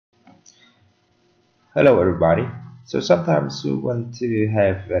Hello everybody. So sometimes we want to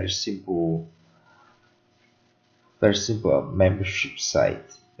have very simple membership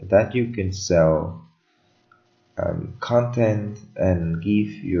site that you can sell content and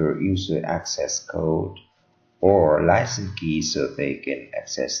give your user access code or license key so they can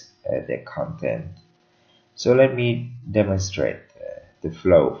access their content. So let me demonstrate the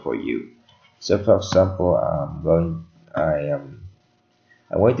flow for you. So for example, I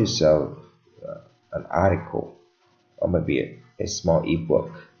want to sell an article or maybe a small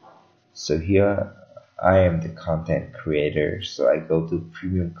ebook. So here I am the content creator, so I go to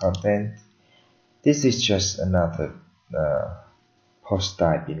premium content. This is just another post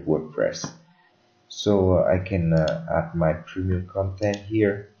type in WordPress. So I can add my premium content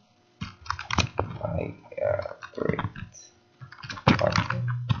here. I create content,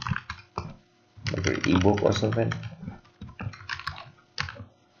 maybe ebook or something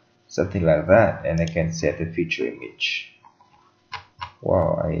like that, and I can set the feature image.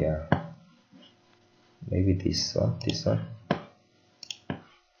 Wow, maybe this one,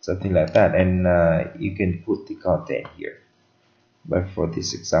 something like that, and you can put the content here. But for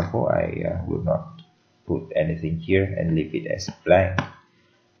this example, I will not put anything here and leave it as blank.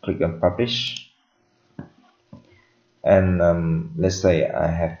 Click on publish, and let's say I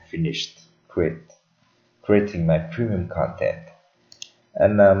have finished creating my premium content,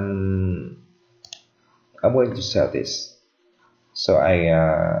 and I'm going to sell this. So I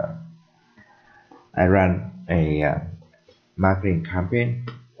run a marketing campaign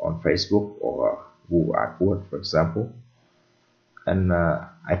on Facebook or Google AdWords, for example, and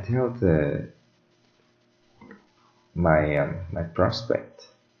I tell my prospect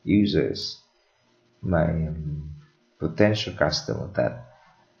users, my potential customer, that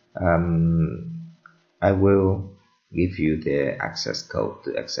I will give you the access code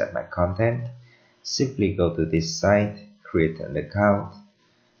to access my content. Simply go to this site, create an account,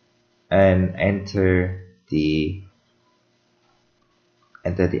 and enter the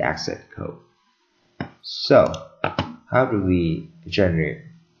access code. So how do we generate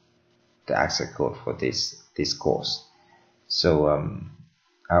the access code for this course? So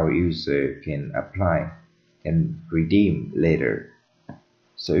our user can apply and redeem later.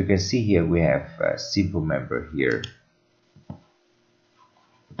 So you can see here we have a simple member here,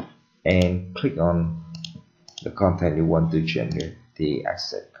 and click on the content you want to generate the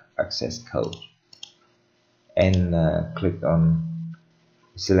access code, and click on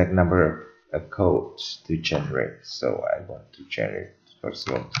select number of codes to generate. So I want to generate first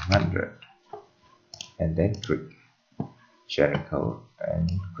of all 200, and then click generate code, and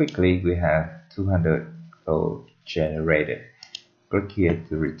quickly we have 200 code generated. Click here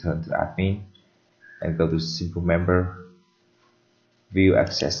to return to admin and go to simple member, view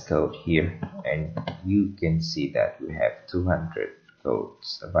access code here, and you can see that we have 200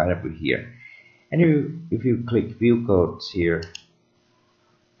 codes available here. And if you click view codes here,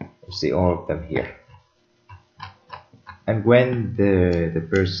 you see all of them here. And when the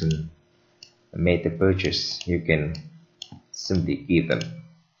person made the purchase, you can simply give them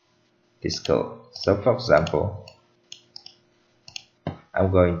this code. So for example, I'm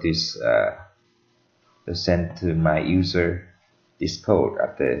going to send to my user this code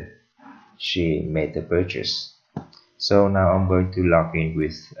after she made the purchase. So now I'm going to log in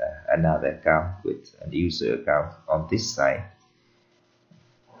with another account, with a user account on this site,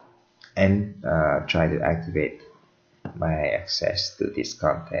 and try to activate my access to this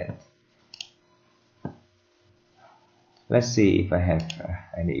content. Let's see if I have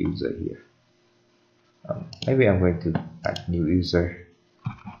any user here. Maybe I'm going to add new user,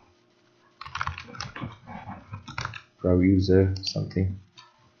 pro user, something.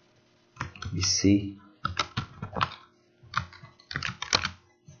 BC,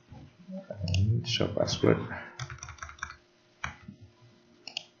 and show password.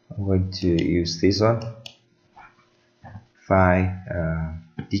 I'm going to use this one,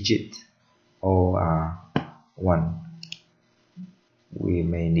 5-digit OR1. We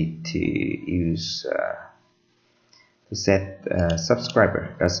may need to use to set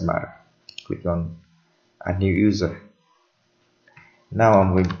subscriber, doesn't matter. Click on add new user. Now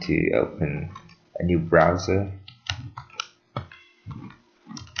I'm going to open a new browser,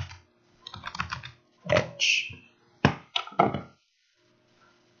 Edge.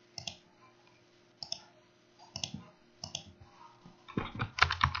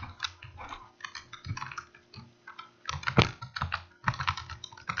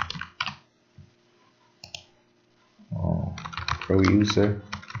 Pro user.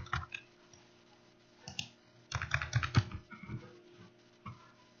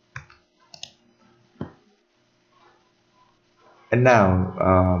 And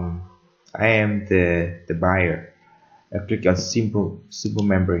now I am the buyer. I click on simple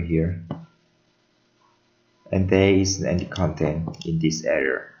member here, and there isn't any content in this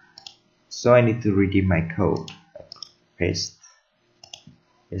area, so I need to redeem my code. Paste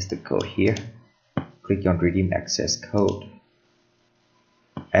the code here, click on redeem access code,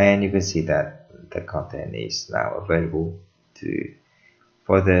 and you can see that the content is now available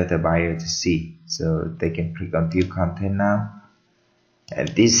for the buyer to see. So they can click on view content now, and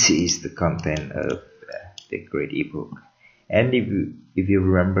this is the content of the great ebook. And if you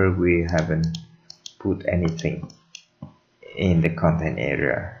remember, we haven't put anything in the content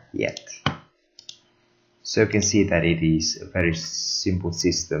area yet, so you can see that it is a very simple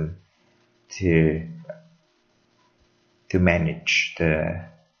system to manage the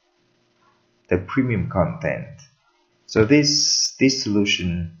premium content. So this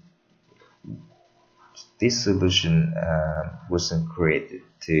solution wasn't created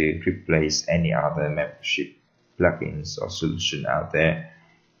to replace any other membership plugins or solution out there.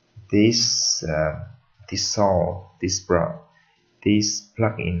 This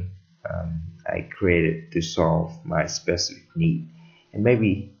plugin I created to solve my specific need, and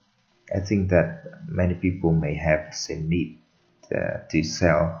maybe I think that many people may have the same need to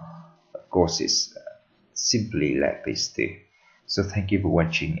sell courses simply like this too. So thank you for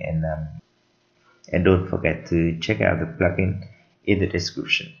watching, and don't forget to check out the plugin in the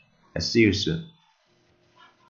description. I'll see you soon.